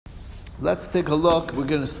Let's take a look. We're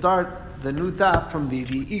going to start the new daf from the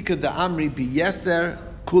Ika da Amri Biyeser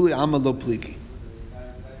Kuli Amalo Pligi.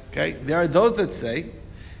 Okay, there are those that say,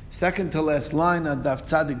 second to last line on Daf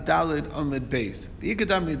Tzadik Dalid Amid Beis. The Ika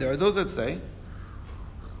da Amri, there are those that say,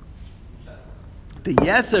 the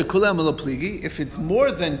Yeser Kuli Amalo Pligi, if it's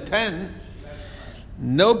more than 10,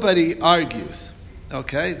 nobody argues.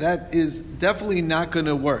 Okay, that is definitely not going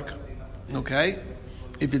to work. Okay,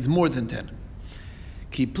 if it's more than 10.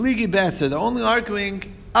 Ki pligi be'eser, they're only arguing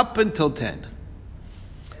up until 10.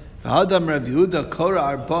 V'hadam Rav Yehuda kora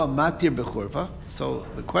arba matir bechurva. So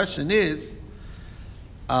the question is,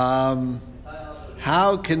 how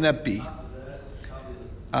can that be?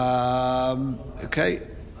 Okay,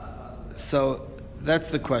 so that's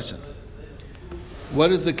the question.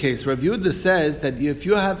 What is the case? Rav Yehuda says that if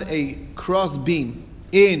you have a cross beam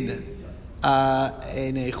in a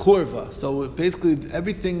churva, so basically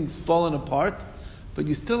everything's fallen apart, but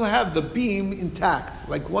you still have the beam intact,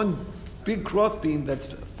 like one big cross beam that's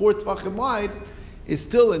 4 tvachim wide is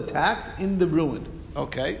still intact in the ruin.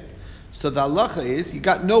 Okay, so the halacha is you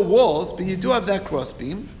got no walls, but you do have that cross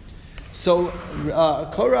beam. So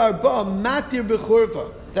kora arba matir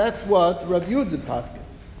bechurva. That's what Rav Yehuda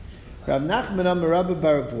paskins. Rav Nachman Amar Rabba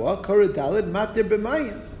bar Avua kora dalid matir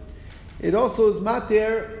b'mayim. It also is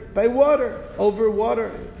matir by water, over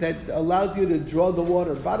water, that allows you to draw the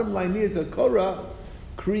water. Bottom line is a kora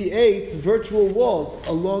creates virtual walls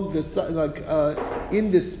along the side,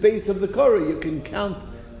 in the space of the Korah. You can count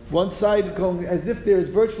one side going as if there's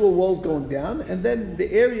virtual walls going down, and then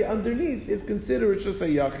the area underneath is considered just a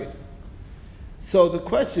yachid. So the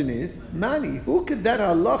question is, Mani, who could that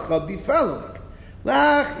halacha be following?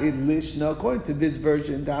 Lach in Lishna, according to this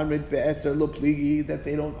version, Damrit be'eser lo pligi, that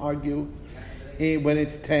they don't argue when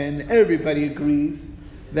it's 10. Everybody agrees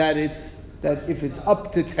that if it's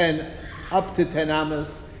up to 10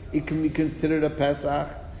 amas, it can be considered a Pesach.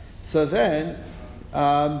 So then,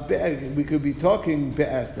 we could be talking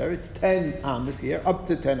be'eser, it's 10 amas here, up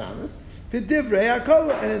to 10 amas, v'divrei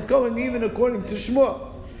hakol, and it's going even according to Shmuel.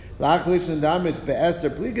 Lachlish and Damrit be'eser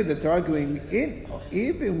pliga, that they're arguing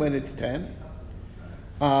even when it's 10.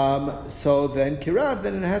 So then kirav,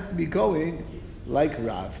 then it has to be going like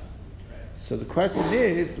Rav. So the question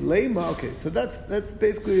is, lema, okay, so that's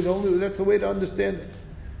basically that's the way to understand it.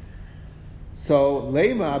 So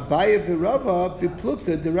lema Abaye v'Rava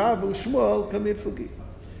biplukta derav u'Shmuel kamiflugi.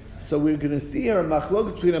 So we're going to see here a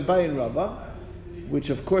machlokas between Abaye and Rava, which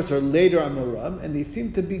of course are later Amoram, and they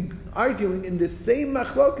seem to be arguing in the same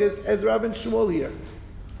machlokas as Rav and Shmuel here.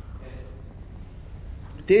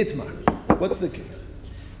 Deitmar, what's the case?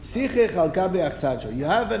 Sichech al gabi achsadra. You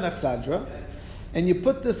have an achsadra, and you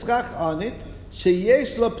put the schach on it.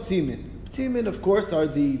 Sheyesh la ptimin. Ptimin, of course, are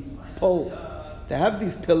the poles. They have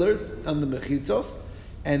these pillars on the mechitzos,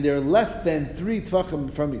 and they're less than 3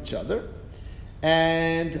 tvachim from each other.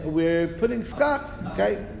 And we're putting schach,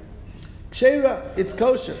 okay? Ksheira, it's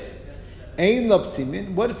kosher. Ein la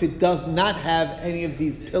ptimin. What if it does not have any of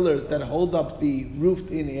these pillars that hold up the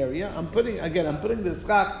roofed-in area? I'm putting the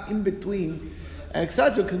schach in between. And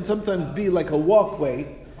Aksadra can sometimes be like a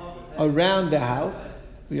walkway around the house,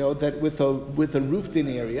 that with a roofed-in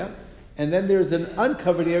area, and then there's an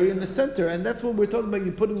uncovered area in the center, and that's what we're talking about.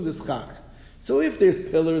 You're putting the schach. So if there's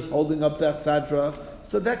pillars holding up the Aksadra,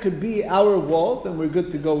 so that could be our walls, then we're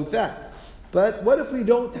good to go with that. But what if we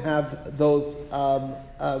don't have those?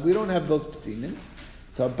 We don't have those ptinin.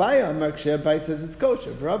 So Abaye Amar Ksher, Abaye says it's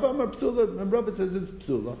kosher. Rava Amar Psula, and Rava says it's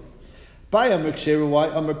psula. Abaye Amar Ksher, why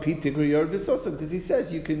Amar Pitikri Yor V'Sosim? Because he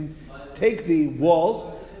says you can take the walls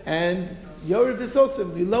and Yor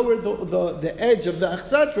V'Sosim, you lower the edge of the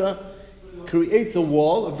Achsadra, creates a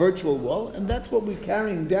wall, a virtual wall, and that's what we're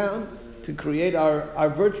carrying down to create our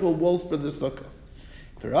virtual walls for the sukkah.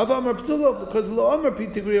 Rava Amar Psula, because Lo Amar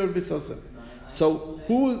Pitikri Yor V'Sosim. So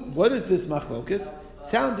what is this machlokas?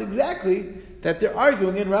 Sounds exactly that they're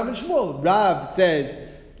arguing in Rav and Shmuel. Rav says,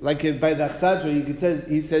 like by the Achsadra,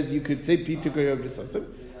 he says you could say Pitikri Yor V'Sosim,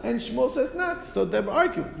 and Shmuel says not. So they're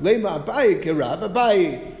arguing. Lema Abaye ke Rav.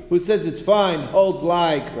 Abaye, who says it's fine, holds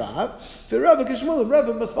like Rav. Rav ke Shmuel, and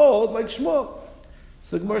Rav must hold like Shmuel.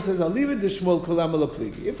 So the Gemara says, I'll leave it to Shmuel kolam ala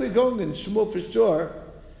pligi. If we're going in Shmuel for sure,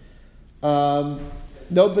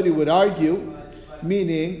 nobody would argue,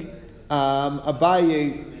 meaning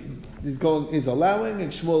Abaye is allowing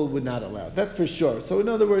and Shmuel would not allow. That's for sure. So in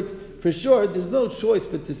other words, for sure, there's no choice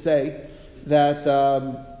but to say that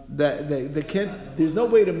they can't. There's no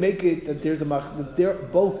way to make it that that they're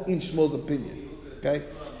both in Shmuel's opinion. Okay,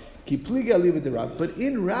 ki pliga leave it to Rav. But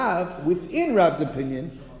in Rav, within Rav's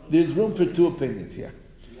opinion, there's room for 2 opinions here.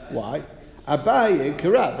 Why? Abaye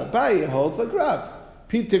karav. Abaye holds like Rav.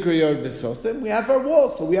 Pitikra Yor V'Sosim, we have our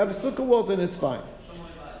walls, so we have sukkah walls and it's fine.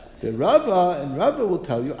 The Rava will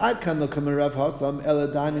tell you, Ad kan lokam Rav Hasam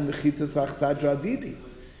eladani mechitzas v'achsadra avidi.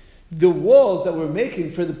 The walls that we're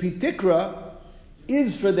making for the Pitikra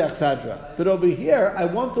is for the achsadra. But over here, I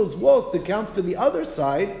want those walls to count for the other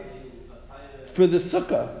side, for the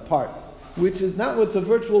sukkah part, which is not what the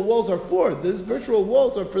virtual walls are for. Those virtual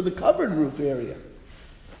walls are for the covered roof area.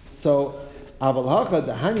 So, Aval hacha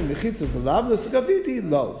dahani mechitzas alav l'sukkah avidi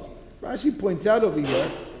lo. Rashi points out over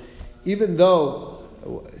here, even though,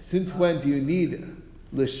 since when do you need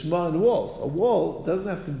lishma and walls? A wall doesn't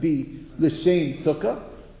have to be l'shem sukkah.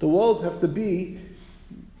 The walls have to be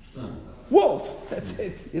walls. That's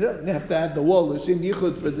it. You don't have to have the wall l'shem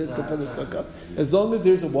yichud for the sukkah. As long as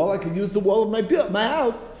there's a wall, I can use the wall of my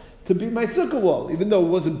house to be my sukkah wall, even though it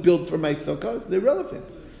wasn't built for my sukkah. It's irrelevant.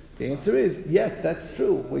 The answer is yes, that's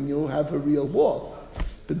true when you have a real wall.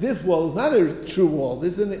 But this wall is not a true wall.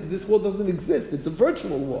 This wall doesn't exist. It's a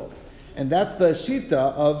virtual wall. And that's the shita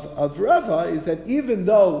of Rava, is that even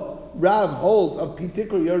though Rav holds of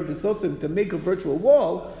Pitikra Yor V'Sosim to make a virtual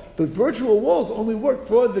wall, but virtual walls only work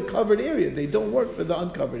for the covered area. They don't work for the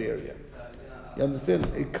uncovered area. You understand?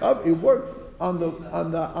 It works on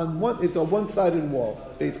one. It's a one-sided wall,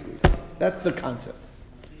 basically. That's the concept.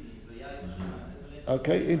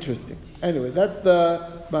 Okay, interesting. Anyway, that's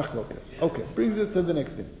the machlokas. Okay, brings us to the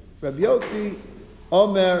next thing. Rabbi Yossi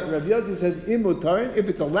says, imutarin, if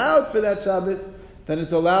it's allowed for that Shabbos, then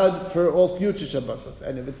it's allowed for all future Shabbosos.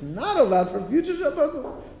 And if it's not allowed for future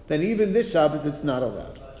Shabbosos, then even this Shabbos it's not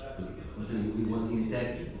allowed. It was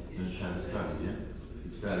intact when Shabbos started, yeah?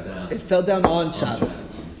 It fell down. It fell down on Shabbos.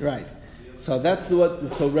 Right. So that's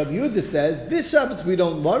so Rabbi Yehuda says, this Shabbos we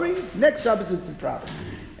don't worry, next Shabbos it's a problem.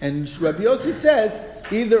 And Rabbi Yossi says,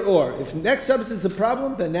 either or. If next Shabbos is a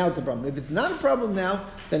problem, then now it's a problem. If it's not a problem now,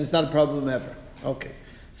 then it's not a problem ever. Okay,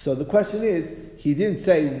 so the question is, he didn't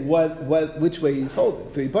say which way he's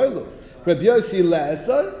holding. So he boiled Rabbi Yossi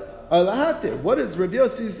la'asar or lahatir. What is Rabbi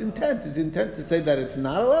Yossi's intent? His intent to say that it's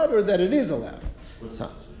not allowed or that it is allowed?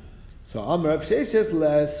 So Amar Rav Sheshes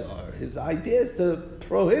la'asar. His idea is to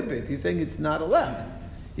prohibit. He's saying it's not allowed.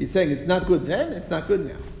 He's saying it's not good then, it's not good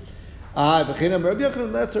now. Rabbi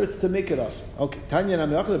Yochanan la'asar, it's to make it awesome. Okay, Tanya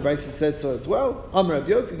Nami the Brisa says so as well. Amar Rav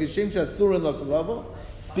Yossi Geshem Shatzur and Latzalavo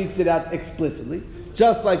speaks it out explicitly.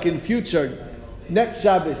 Just like in future, next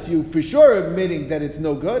Shabbos, you for sure are admitting that it's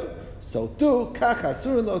no good. So too, kach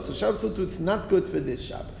asur lo, so Shabbos too, it's not good for this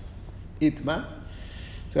Shabbos. Itma.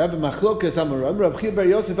 So we have a machlokas amaram. Rabbi Chiya bar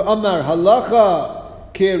Yosef Amar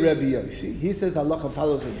halacha ke Rabbi Yossi. He says halacha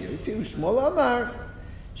follows Rabbi Yossi. Shmuel Amar.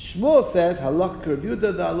 Shmuel says halacha ke Rabbi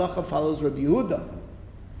Yehuda. The halacha follows Rabbi Yehuda.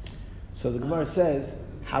 So the Gemara says,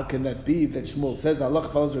 how can that be that Shmuel says that Allah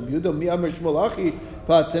follows Rabbi Yehuda? Mi Amar Shmuel Achi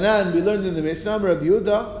V'Atanan. We learned in the Mishnah Rabbi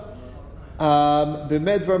Yehuda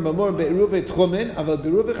b'medvar mamor be'eruv tchumen aval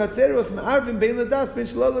be'eruv chatzeros me'arvim bein ladas bein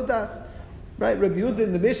shelo ladas. Right? Rabbi Yehuda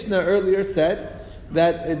in the Mishnah earlier said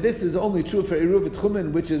that this is only true for eruv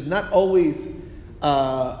tchumen, which is not always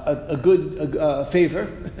a good favor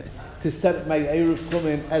to set my eruv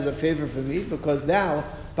tchumen as a favor for me, because now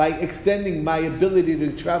by extending my ability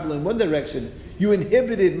to travel in one direction, you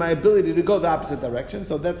inhibited my ability to go the opposite direction.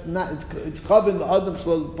 So that's not, it's chavin adam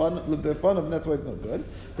shlo lebefonav, and that's why it's not good.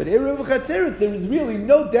 But eruv chatzeres, there is really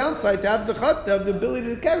no downside to have the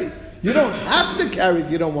ability to carry. You don't have to carry if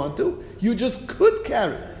you don't want to. You just could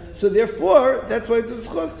carry. So therefore, that's why it's a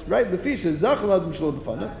schus, right? Lefisha zachal adam shlo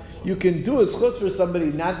befonav. You can do a schus for somebody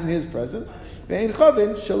not in his presence. Ve'ein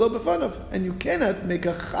chavin shelo befonav, and you cannot make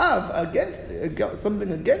a chav against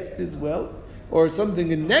something against his will or something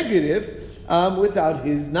negative. Without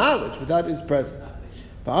his knowledge, without his presence.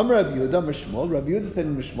 Rabbi Yehuda Mishmol. Rabbi Yehuda said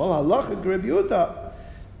in Mishmol, halacha Rabbi Yehuda.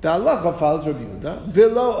 The halacha follows Rabbi Yehuda.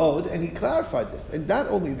 V'lo od, and he clarified this. And not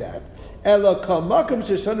only that, ela kal makam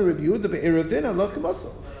sheshana Rabbi Yehuda be'erevin halacha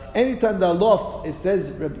maso. Anytime the alof it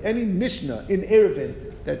says any Mishnah in Erevin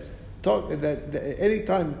that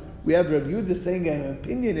anytime we have Rabbi Yehuda saying an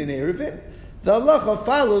opinion in Erevin, the halacha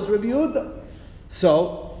follows Rabbi Yehuda.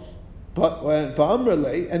 So. But when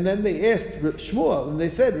V'amrele, and then they asked Shmuel, and they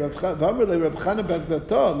said, V'amrele Reb Chana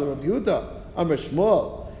Bagdata, Reb Yehuda, Amr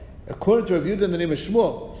Shmuel, according to Reb Yehuda in the name of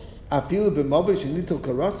Shmuel, Afilu b'mavoy shenitul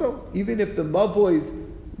karaso, even if the mavoy's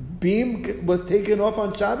beam was taken off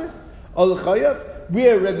on Shabbos, Ol Chayav,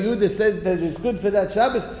 where Reb Yehuda said that it's good for that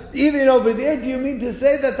Shabbos, even over there, do you mean to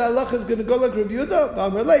say that the halacha is going to go like Reb Yehuda?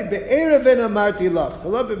 V'amrele, be'erevin amarti lach,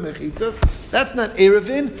 v'lo b'mechitzas. That's not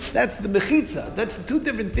Erevin, that's the Mechitza. That's two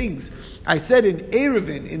different things. I said in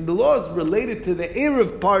Erevin, in the laws related to the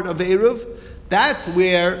Erev part of Erev, that's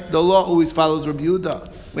where the law always follows Rabbi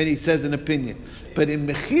Yehuda when he says an opinion. But in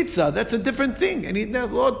Mechitza, that's a different thing. And the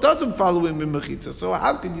law doesn't follow him in Mechitza. So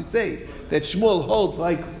how can you say that Shmuel holds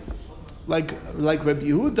like Rabbi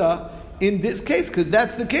Yehuda in this case? Because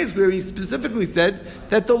that's the case where he specifically said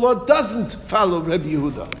that the law doesn't follow Rabbi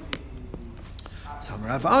Yehuda. So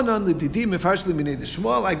Rav Anan l'didi mefarshli minei the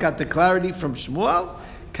Shmuel. I got the clarity from Shmuel.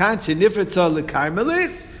 Kan shenifritza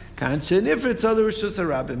lekarmelis, kan shenifritza l'rishus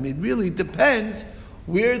harabim. It really depends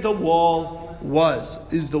where the wall was.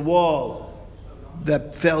 Is the wall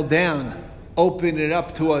that fell down open it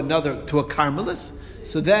up to a Carmelis?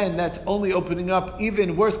 So then that's only opening up.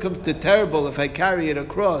 Even worse comes to terrible. If I carry it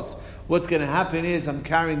across, what's going to happen is I'm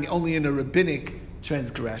carrying only in a rabbinic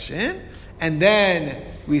transgression. And then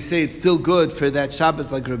we say it's still good for that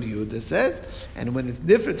Shabbos, like Rabbi Yehuda says. And when it's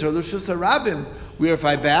different, to Rishus Harabim, where if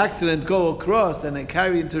I by accident go across and I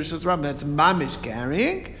carry into Rishus Harabim, that's mamish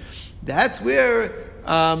carrying. That's where the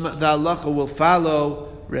halacha will follow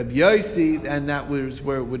Reb Yossi, and that was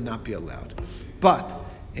where it would not be allowed. But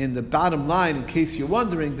in the bottom line, in case you're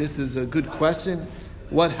wondering, this is a good question.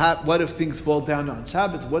 What if things fall down on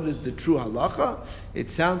Shabbos? What is the true halacha? It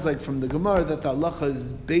sounds like from the Gemara that the halacha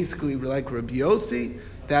is basically like Reb Yossi,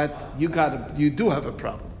 that you do have a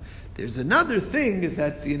problem. There's another thing is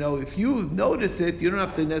that if you notice it, you don't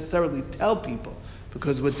have to necessarily tell people,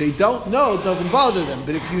 because what they don't know doesn't bother them.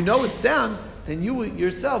 But if you know it's down, then you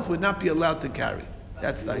yourself would not be allowed to carry.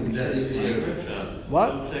 That's the idea. What?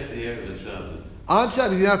 Don't check the air of Shabbos. On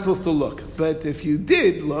Shabbos, you're not supposed to look. But if you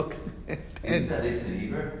did look... Isn't that if the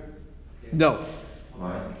Eber? No.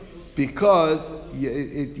 Why? Because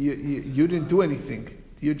you didn't do anything.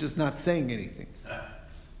 You're just not saying anything.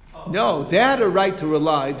 No, they had a right to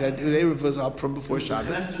rely that the Erev was up from before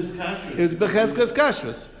Shabbos. It was Becheskas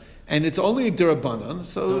Kashrus. And it's only Durabanan,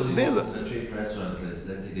 so no.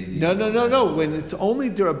 When it's only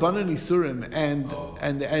Durabanan Isurim,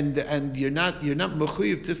 and you're not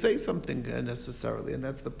mechuyev to say something necessarily, and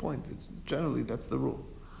that's the point. Generally, that's the rule.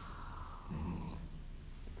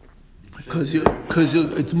 Because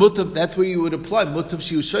it's mutav. That's where you would apply mutav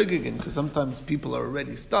shiu shogegin. Because sometimes people are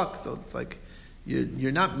already stuck, so it's like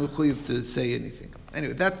you're not mechuyev to say anything.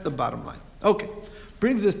 Anyway, that's the bottom line. Okay,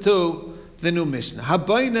 brings us to the new Mishnah.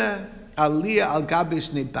 Habayna aliyah al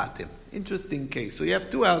gabish batim. Interesting case. So you have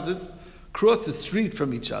two houses across the street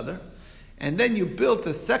from each other, and then you built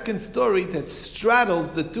a second story that straddles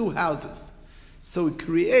the two houses. So it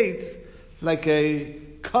creates like a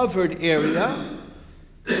covered area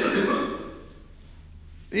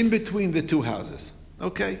in between the two houses.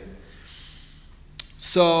 Okay?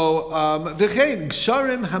 So, v'chein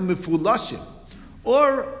gsharim hamifulashim,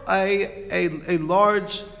 or a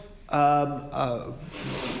large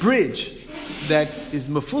bridge that is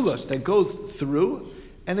mafulash, that goes through,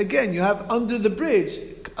 and again, you have under the bridge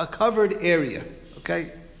a covered area.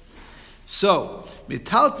 Okay? So,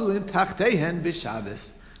 mitaltalin tachtehen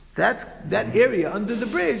b'Shabbos. That area under the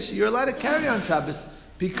bridge, you're allowed to carry on Shabbos,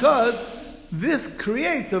 because this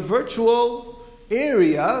creates a virtual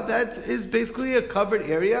area that is basically a covered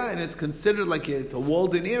area, and it's considered like it's a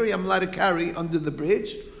walled-in area. I'm allowed to carry under the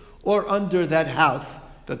bridge or under that house,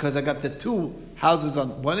 because I got the two houses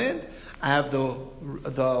on one end. I have the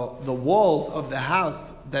walls of the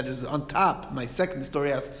house that is on top, my second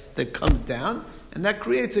story house that comes down, and that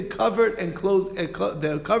creates a covered and closed.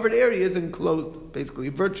 The covered area is enclosed, basically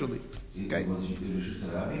virtually. Okay.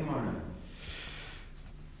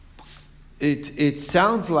 It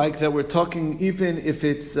sounds like that we're talking even if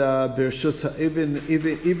it's even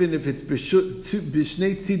if it's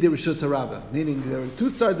b'shnei tzidei rishus harabim, meaning there are two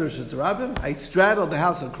sides of rishus harabim. I straddle the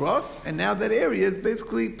house across, and now that area is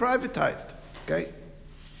basically privatized. Okay.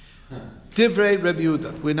 Divrei Rabbi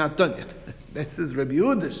Yehuda. We're not done yet. This is Rabbi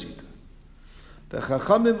Yehuda's shita. The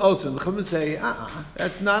Chachamim also, the Chachamim say,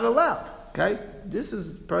 that's not allowed. Okay, this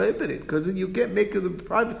is prohibited because you can't make it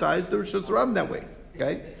privatized the rishus harabim that way.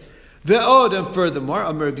 Okay. Ve'od, and furthermore,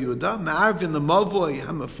 Amar Rabbi Yehuda, ma'arvin l'mavoi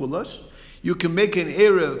hamafulash. You can make an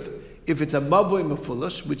erev if it's a mavoi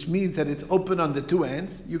mafulash, which means that it's open on the two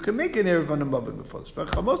ends. You can make an erev on a mavoi mafulash. But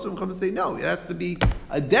Chamosim say no, it has to be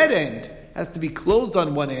a dead end. It has to be closed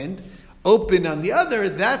on one end, open on the other.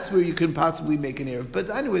 That's where you can possibly make an erev. But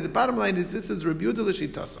anyway, the bottom line is this is Rabbi Yehuda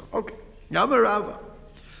l'shitasa. Okay, Amar Rava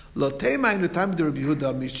lo teima in the time of Rabbi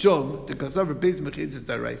Yehuda mishum the kasav beis mechitz is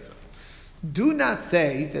daraisa. Do not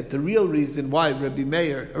say that the real reason why Rabbi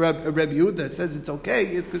Yehuda says it's okay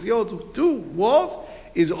is because you hold two walls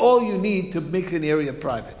is all you need to make an area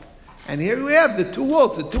private. And here we have the two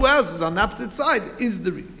walls, the two houses on the opposite side is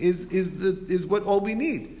what all we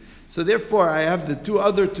need. So therefore, I have the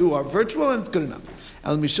other two are virtual and it's good enough.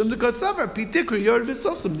 The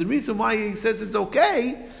reason why he says it's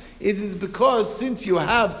okay is because since you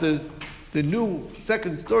have the new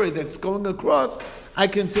second story that's going across, I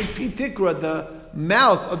can say Pitikra, the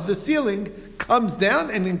mouth of the ceiling, comes down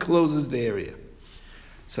and encloses the area.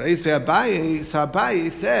 So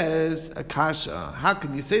Abaye says, Akasha, how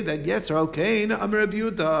can you say that? Yes, or Alkain, Amar Rabbi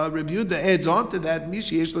Yehuda adds on to that,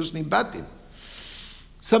 Mishi Yesh Lo Shnei Batim.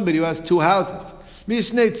 Somebody who has two houses.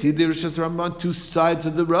 Mishnei Tzid, the Rishos Rabim on two sides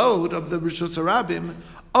of the road of the Rishos Rabim.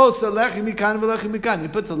 Also, Lechi Mikan v'Lechi Mikan. He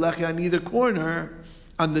puts a Lechi on either corner,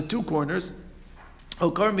 on the two corners. Or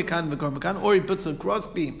he puts a cross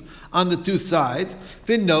beam on the two sides.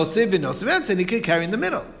 And he can carry in the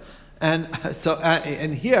middle. And so,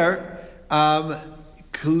 and here,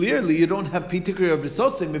 clearly you don't have pitikri of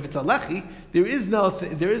risosim. If it's a lechi, there is no. So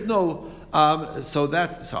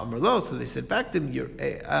Amrlo. So they said back to him,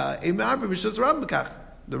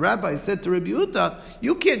 the rabbi said to Rabbi Yehuda,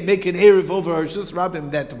 you can't make an erev over Rishos Rabim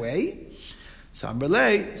that way. So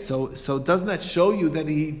Amrle, so doesn't that show you that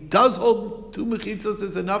he does hold two mechitzos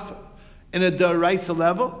is enough in a deraisa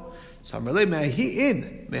level? So Amrle,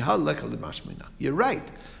 you're right.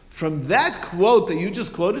 From that quote that you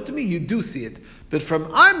just quoted to me, you do see it. But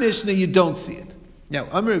from our Mishnah, you don't see it. Now,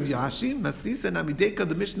 Amr of Yahashi, Masnisa Namideka,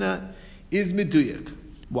 the Mishnah is Miduyak.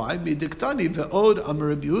 Why? Midiktani ve'od Amr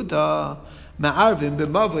Rabbi Yehuda ma'arvim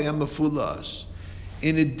b'mavayam mefulash.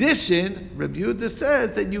 In addition, Rabbi Yehuda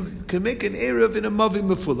says that you can make an erev in a mavi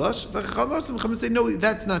mefulash. But Chacham say, no,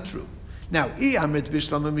 that's not true. Now, if the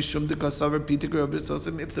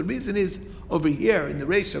reason is over here in the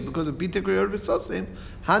ratio because of Pitikri or Visosim,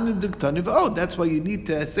 that's why you need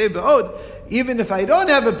to say V'od. Even if I don't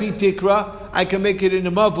have a Pitikra, I can make it in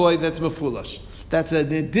a Mavoy that's Mefulash. That's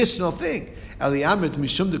an additional thing. Then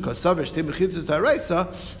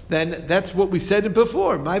that's what we said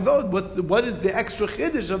before. My vote. What is the extra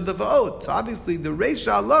chiddush of the vote? So obviously the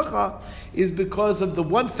reisha halacha is because of the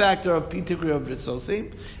one factor of pitikri of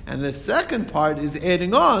risosim, and the second part is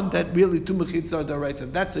adding on that really two mechitzos are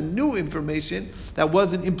daraisa. That's a new information that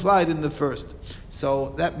wasn't implied in the first.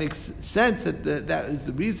 So that makes sense that that is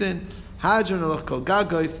the reason. Hadron alach kol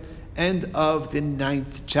gagois, end of the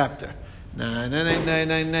 9th chapter. Okay,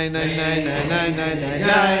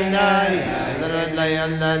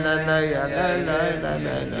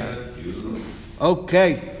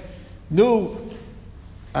 new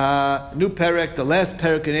perek, the last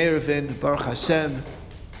perek in Erevin, Baruch Hashem,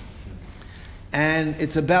 and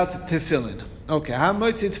it's about tefillin. Okay, how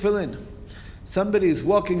much is tefillin? Somebody is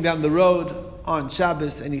walking down the road on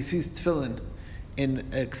Shabbos and he sees tefillin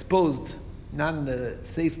exposed. Not in a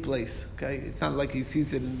safe place, okay? It's not like he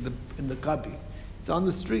sees it in the cubby. It's on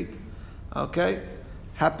the street, okay?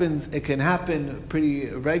 It can happen pretty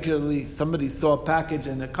regularly. Somebody saw a package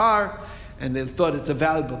in a car, and they thought it's a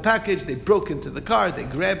valuable package. They broke into the car, they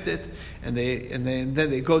grabbed it, and then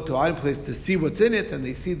they go to our place to see what's in it, and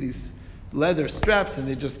they see these leather straps, and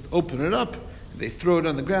they just open it up, and they throw it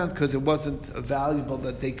on the ground because it wasn't valuable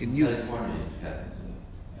that they can use.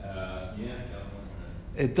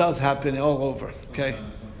 It does happen all over, okay?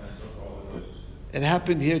 It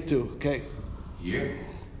happened here too, okay? Here?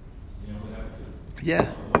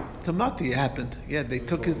 Yeah. To Mati it happened. Yeah, they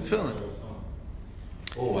took his tefillin.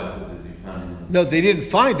 Oh, I thought that they found it. No, they didn't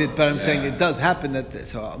find it, but I'm saying it does happen that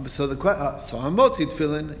so on Motzi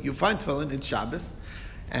tefillin, you find tefillin, it's Shabbos,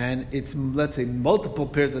 and it's, let's say, multiple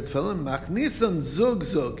pairs of tefillin, machnisan zug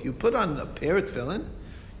zug. You put on a pair of tefillin,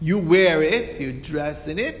 you wear it, you dress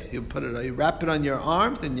in it, you wrap it on your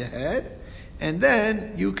arms and your head, and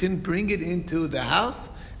then you can bring it into the house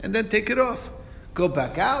and then take it off. Go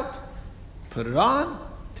back out, put it on,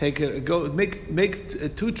 take it, go make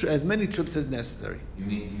as many trips as necessary. You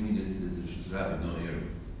mean this is rapid, no eruv?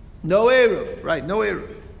 No eruv, right? No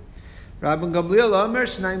eruv. Rabbi Gamliel Omer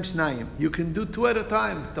Shnaim. You can do 2 at a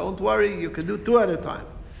time. Don't worry, you can do 2 at a time.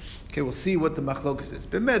 Okay, we'll see what the machlokas is.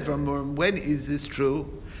 When is this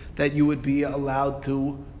true that you would be allowed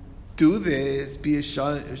to do this? Be a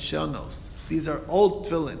shanos. These are old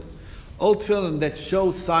tefillin that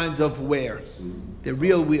show signs of wear. They're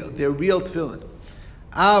real tefillin.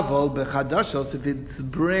 Aval bechadashos, if it's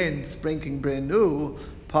spanking brand new,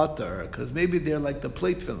 potter, because maybe they're like the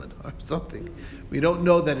plate tefillin or something. We don't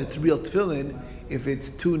know that it's real tefillin if it's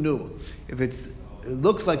too new. If it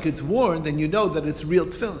looks like it's worn, then you know that it's real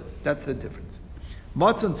tefillin. That's the difference.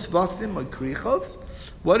 Matzon tzvasim or krichos.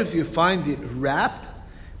 What if you find it wrapped,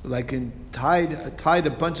 like tied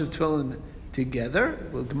a bunch of tefillin together?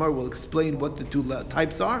 Well, Gemara will explain what the two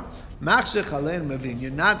types are. Machshech alein mavin.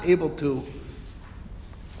 You're not able to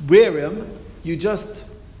wear them. You just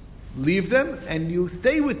leave them and you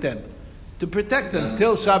stay with them to protect them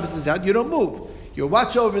till Shabbos is out. You don't move. You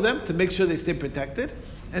watch over them to make sure they stay protected.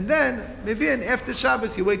 And then, maybe after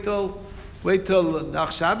Shabbos, you wait till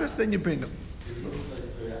Nach Shabbos, then you bring them. Is it like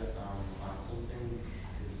on something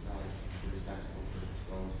is respectable for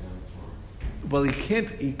tefillin to be on the floor? Well,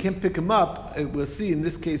 you can't pick them up. We'll see. In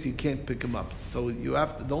this case, you can't pick them up. So you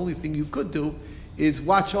have to. The only thing you could do is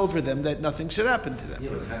watch over them that nothing should happen to them.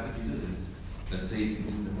 Yeah, but how could you do that? Let's say if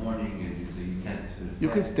it's in the morning and you say you can't. You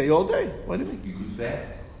could stay all day. What do you mean? You could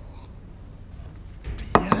fast.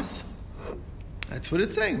 Yes, that's what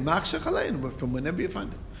it's saying. Machshech aleinu, from whenever you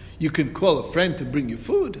find it. You can call a friend to bring you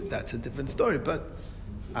food. That's a different story. But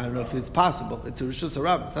I don't know if it's possible. It's a rishus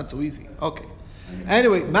harab. It's not so easy. Okay.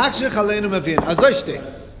 Anyway, machshech aleinu mavin azoy shtei.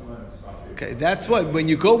 Okay, that's what. When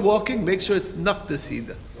you go walking, make sure it's nach the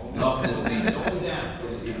sida. Nach the sida.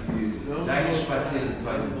 If you deine spazieren,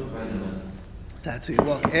 that's what you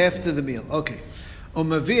walk after the meal. Okay.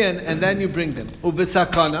 Umavin, and then you bring them.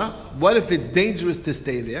 Uvesakana. What if it's dangerous to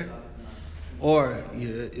stay there? Or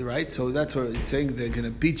you're right, so that's what it's saying. They're going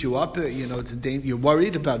to beat you up. It's you're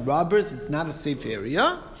worried about robbers. It's not a safe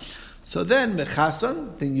area. So then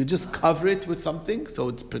mechasan, then you just cover it with something so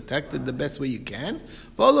it's protected the best way you can.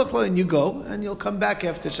 And you go, and you'll come back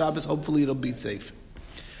after Shabbos. Hopefully, it'll be safe.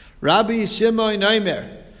 Rabbi Shimon Naimer,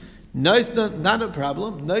 not a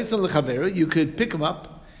problem. You could pick them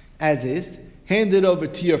up as is, hand it over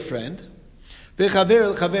to your friend.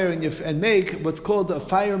 And make what's called a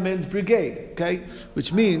fireman's brigade, okay?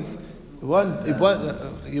 Which means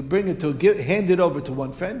you bring it hand it over to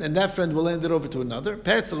one friend, and that friend will hand it over to another,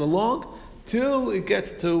 pass it along till it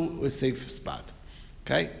gets to a safe spot,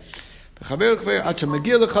 okay? Till it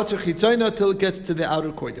gets to the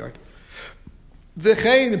outer courtyard.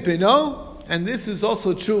 And this is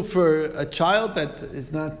also true for a child that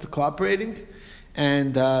is not cooperating.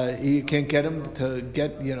 And he can't get him to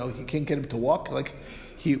he can't get him to walk. Like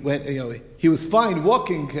he went, he was fine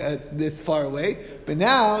walking this far away, but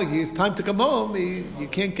now it's time to come home. You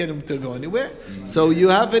can't get him to go anywhere. So you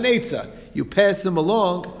have an eitzah. You pass him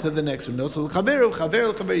along to the next one. No, so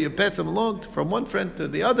you pass him along from one friend to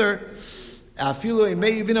the other. Afilu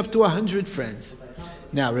may even up to 100 friends.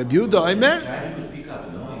 Now, Rabbi Yehuda Omer. Child you could pick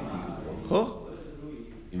up, no? If you could walk.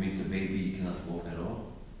 It means a baby you cannot walk at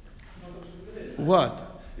all.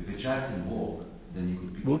 What? If a child can walk, then you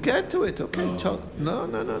could pick We'll up. get to it, okay? No.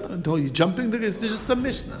 No, you're jumping it's just a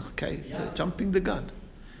Mishnah, okay? It's jumping the gun.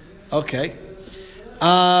 Okay.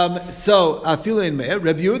 So, Afilu in Meir,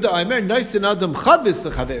 Rabbi Yehuda Omer, Noisin Adam Chadvis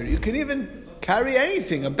Lechaver. You can even carry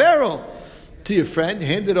anything, a barrel, to your friend,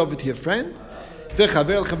 hand it over to your friend.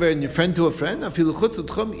 Vechaver Lechaver, and your friend to a friend. Afilu Chutz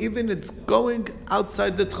L'Tchum, even it's going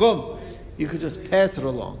outside the Tchum. You could just pass it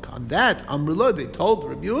along. On that, Amrullah, they told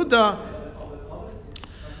Rabbi Yehuda,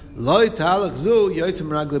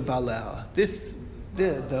 this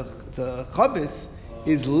the chavis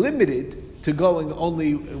is limited to going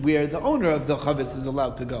only where the owner of the chavis is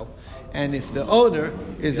allowed to go, and if the owner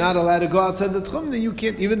is not allowed to go outside the tchum, then you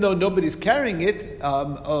can't. Even though nobody's carrying it,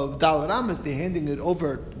 of dalaramas, they're handing it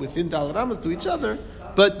over within dalaramas to each other,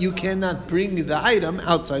 but you cannot bring the item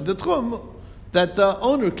outside the tchum that the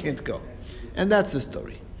owner can't go, and that's the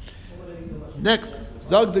story. Next,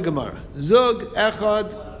 zog the Gemara, zog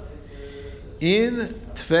echad. In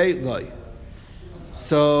Tfei Loi.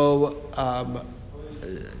 So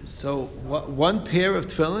one pair of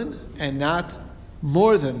tefillin and not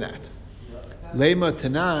more than that. Lema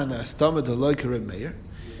Tanan Astama Deloika Reb Meir.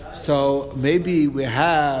 So maybe we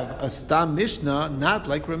have a Stam Mishnah not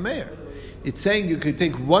like Reb Meir. It's saying you could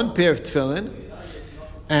take one pair of tefillin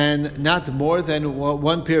and not more than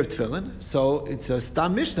one pair of tefillin. So it's a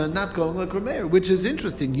Stam Mishnah not going like Rameir, which is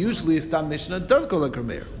interesting. Usually a Stam Mishnah does go like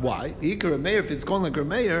Rameir. Why? The Ikar Rameir, if it's going like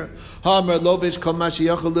Rameir,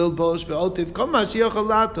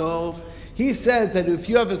 he says that if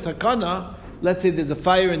you have a sakana, let's say there's a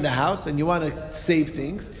fire in the house and you want to save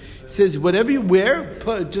things, he says whatever you wear,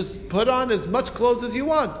 just put on as much clothes as you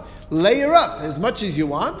want. Layer up as much as you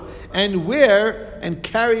want and wear and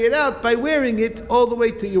carry it out by wearing it all the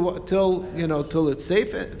way till it's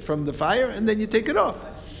safe from the fire, and then you take it off.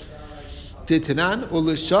 Titanan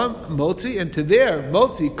ulisham motzi, and to there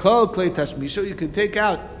motzi kol klei tashmisho, you can take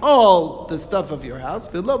out all the stuff of your house.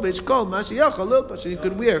 V'lovich kol mashiyachal lilpash, you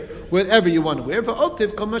can wear whatever you want to wear.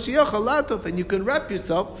 V'otiv kol mashiyachal latov, and you can wrap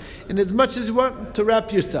yourself in as much as you want to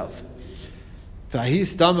wrap yourself. Vahi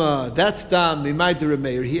stama, that's tam mimai de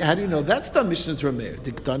Rameir. How do you know that's tam Mishnah's Rameir?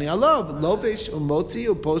 Diktani alav lovesh umotzi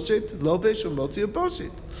uposhet, lovesh umotzi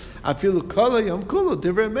uposhet. Afilu kol hayom kulo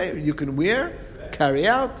de Rameir. You can wear, carry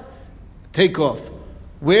out, take off.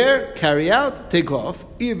 Wear, carry out, take off,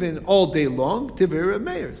 even all day long. Divrei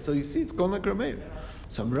Rameir. So you see, it's going like Rameir.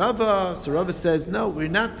 So Rava says no, we're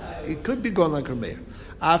not. It could be going like Rameir.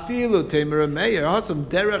 Afilu temer meir hasam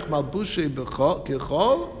derech malbushe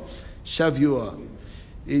kichol shavua.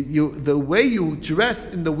 The way you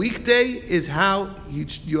dress in the weekday is how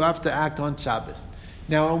you have to act on Shabbos.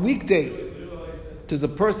 Now on weekday, does a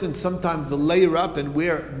person sometimes layer up and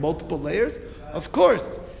wear multiple layers? Of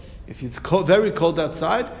course. If it's very cold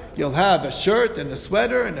outside, you'll have a shirt and a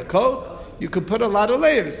sweater and a coat. You can put a lot of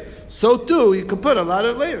layers. So too, you can put a lot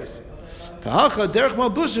of layers. How do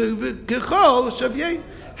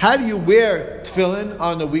you wear tefillin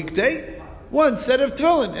on a weekday? One set of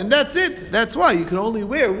tefillin, and that's it. That's why you can only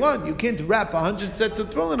wear one. You can't wrap 100 sets of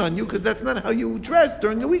tefillin on you because that's not how you dress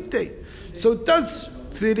during the weekday. So it does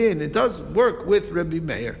fit in. It does work with Rabbi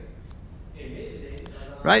Meir.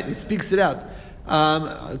 Right? It speaks it out.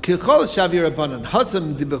 Kichol shavir abanan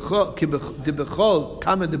hasam dibechol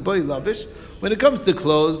kama deboy lavish. When it comes to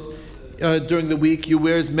clothes, during the week you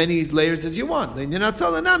wear as many layers as you want. Then you're not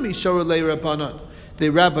telling nami shora layer abanan. The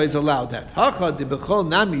rabbis allow that. Hachad dibechol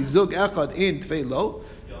nami zug echad in tefillo.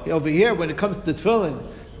 Over here, when it comes to tefillin,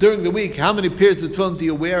 during the week, how many pairs of tefillin do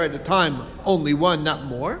you wear at a time? Only one, not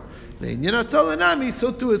more. Then you're not telling nami.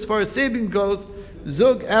 So too, as far as saving goes,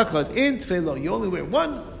 zug echad in tefillo. You only wear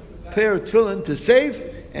one pair of tefillin to save,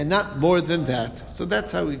 and not more than that. So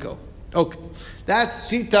that's how we go. Okay,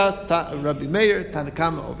 that's Shitas Rabbi Meir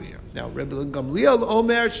Tanakama over here. Now Rabbi Gamliel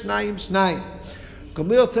Omer Shnayim.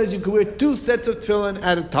 Gamliel says you can wear 2 sets of tefillin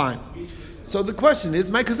at a time. So the question is,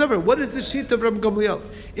 my kasaver, what is the sheet of Rabbi Gamliel?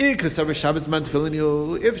 If Shabbos man tefillin,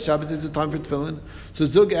 if Shabbos is the time for tefillin, so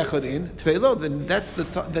zug echad in tefillo, then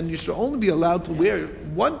then you should only be allowed to wear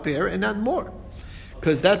 1 pair and not more,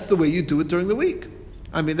 because that's the way you do it during the week.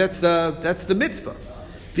 I mean, that's the mitzvah.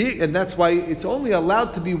 And that's why it's only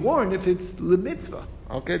allowed to be worn if it's the mitzvah.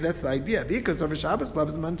 Okay, that's the idea. Because of Shabbos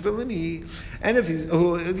loves man tefillin. And if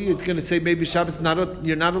you're going to say maybe Shabbos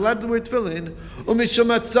you're not allowed to wear tefillin.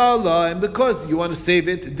 And because you want to save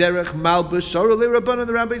it, derech malbus shorolei rabbanon,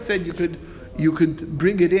 the rabbi said you could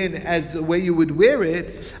bring it in as the way you would wear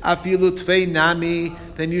it. Afilu tfei nami,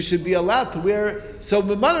 then you should be allowed to wear so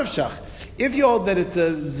memanav shach. If you hold that it's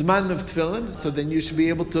a zman of tefillin, so then you should be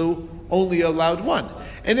able to only allowed 1.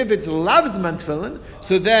 And if it's lav zman tefillin,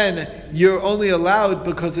 so then you're only allowed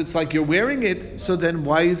because it's like you're wearing it, so then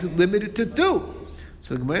why is it limited to 2?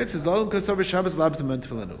 So the Gemara says, L'olam kasav Shabbos lav zman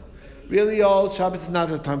tefillinu. Really, all Shabbos is not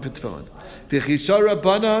the time for tefillin. V'chishar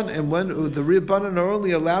rabbanan, and when the rabbanan are only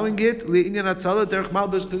allowing it, li'inyan atzala derech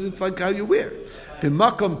malbush, because it's like how you wear.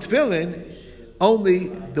 B'makom tefillin, only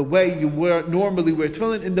the way you normally wear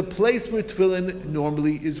tefillin, in the place where tefillin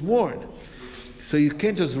normally is worn. So you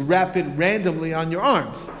can't just wrap it randomly on your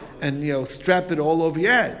arms and strap it all over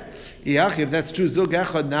your head. If that's true, zug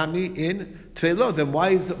echad nami in tefillo, then why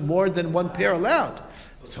is more than 1 pair allowed?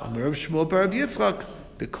 So Amar Shmuel bar Rav Yitzchak,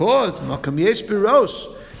 because makam yesh birosh,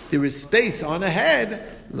 there is space on a head,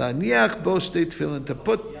 laniach bo shtei tefillin, to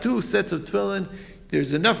put 2 sets of tefillin.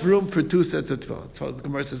 There's enough room for 2 sets of tefillin. So the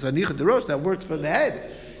Gemara says, "Anicha derosh," that works for the head,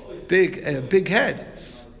 big head.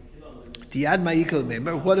 Yad ma'ikal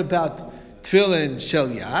memer. What about tefillin shel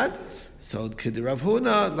yad? So Rav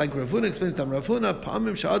Huna, like Rav Huna explains, Rav Huna,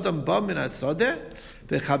 pamim sha'adam ba min hasadeh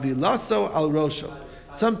vechavilaso al rosho.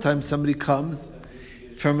 Sometimes somebody comes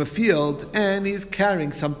from a field and he's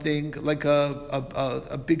carrying something like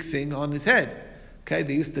a big thing on his head. Okay,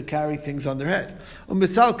 they used to carry things on their head. So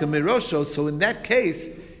in that case,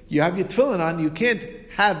 you have your tefillin on. You can't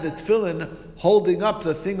have the tefillin holding up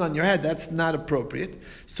the thing on your head. That's not appropriate.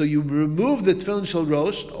 So you remove the tefillin shel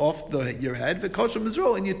rosh off your head, and you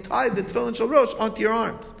tie the tefillin shel rosh onto your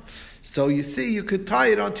arms. So you see, you could tie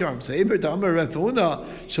it onto your arms. So that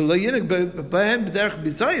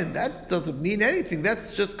doesn't mean anything.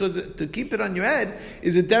 That's just because to keep it on your head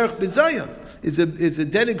is a derech bizayon, is a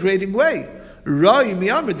denigrating way. Ra'i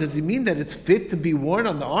miyamr, does it mean that it's fit to be worn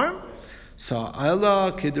on the arm? So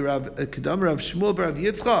Allah kedam Rav Shmuel bar Rav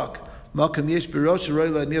Yitzchak, makam yesh birosh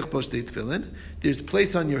roila nich bo shtei tefillin. There's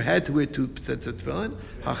place on your head to wear 2 sets of tefillin.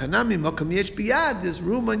 Hachanami makam yesh biyad. There's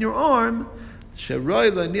room on your arm.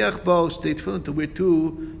 Sheroila nich bo shtei tefillin, to wear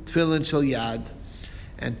 2 tefillin shel yad.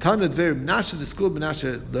 And Tanad Ver Menashe, the school of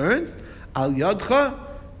Menashe learns al yadcha.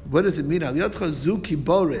 What does it mean? Al yadcha zuki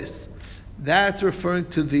boris. That's referring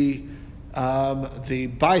to the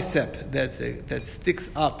bicep that sticks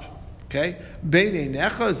up. Okay, Beinei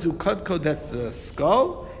necha zukadko, that's the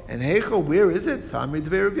skull, and heicha, where is it? Samri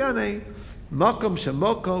dvei Rav Yanai, makom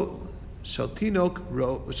shemoko shaltinok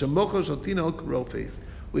rofes,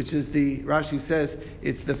 which is Rashi says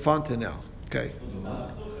it's the fontanelle. Okay,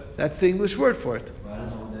 that's the English word for it. I don't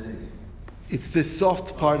know what that is. It's the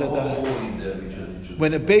soft part of the. Which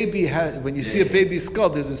When a baby when you see a baby's skull,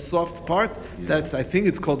 there's a soft part. That's, I think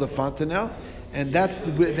it's called a fontanelle, and that's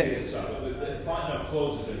the Fontanelle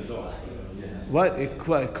closes and exhausts. what it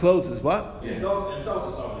closes. What? Yeah. Adults is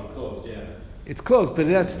often closed, yeah. It's closed, but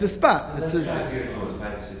that's the spot. It's 5 years old,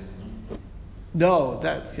 5, 6. no,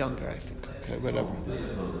 that's younger, I think. Okay, whatever. This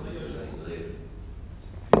is close later.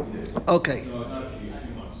 Okay. No, not a few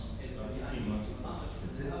months. 15 months.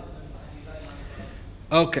 That's it.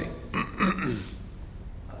 Okay.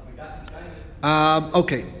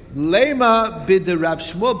 Okay. Lema bid the Rav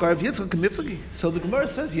Shmuel bar Yitzchak Miflagi. So the Gemara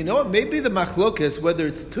says, you know what? Maybe the machlokas, whether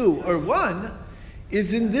it's 2 or 1,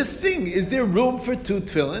 is in this thing. Is there room for 2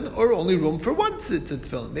 tefillin or only room for 1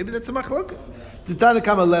 tefillin? Maybe that's the machlokas. The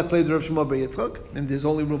Tanakama less later Rav Shmuel bar Yitzchak, and there's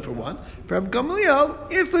only room for 1. For Rav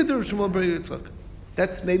Gamliel is later Rav Shmuel bar Yitzchak.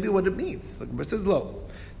 That's maybe what it means. The Gemara says low.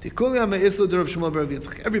 Everybody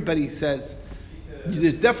says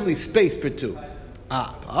there's definitely space for 2. The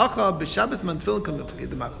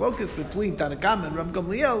machlokas between Tanakama and Rav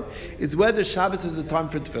Gamliel is whether Shabbos is a time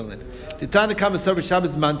for tefillin. The Tanakama says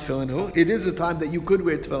Shabbos man tefillin. It is a time that you could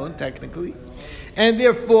wear tefillin technically, and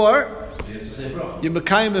therefore you're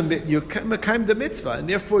mekayim the mitzvah, and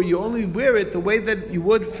therefore you only wear it the way that you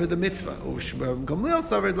would for the mitzvah. Rav Gamliel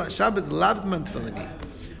says Shabbos lavs man tefillin.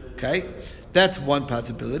 Okay, that's one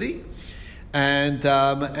possibility, and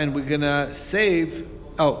we're gonna save.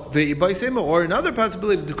 Or another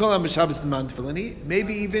possibility to call on Shabbos man tefillin.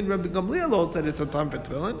 Maybe even Rabbi Gamliel holds that it's a time for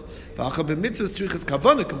tefillin.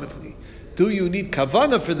 Do you need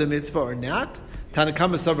kavana for the mitzvah or not?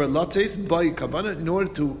 Tanakama savar lotzes by kavana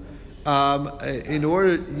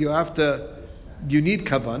you need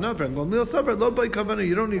kavana. Rabbi Gamliel savar lo by kavana.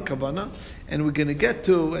 You don't need kavana. And we're going to get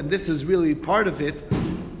to, and this is really part of it.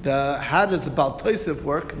 How does the Baal Tosef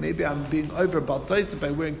work? Maybe I'm being over Baal Tosef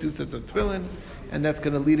by wearing 2 sets of tefillin. And that's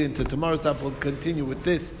going to lead into tomorrow's stuff. We'll continue with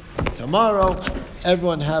this tomorrow.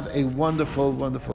 Everyone have a wonderful, wonderful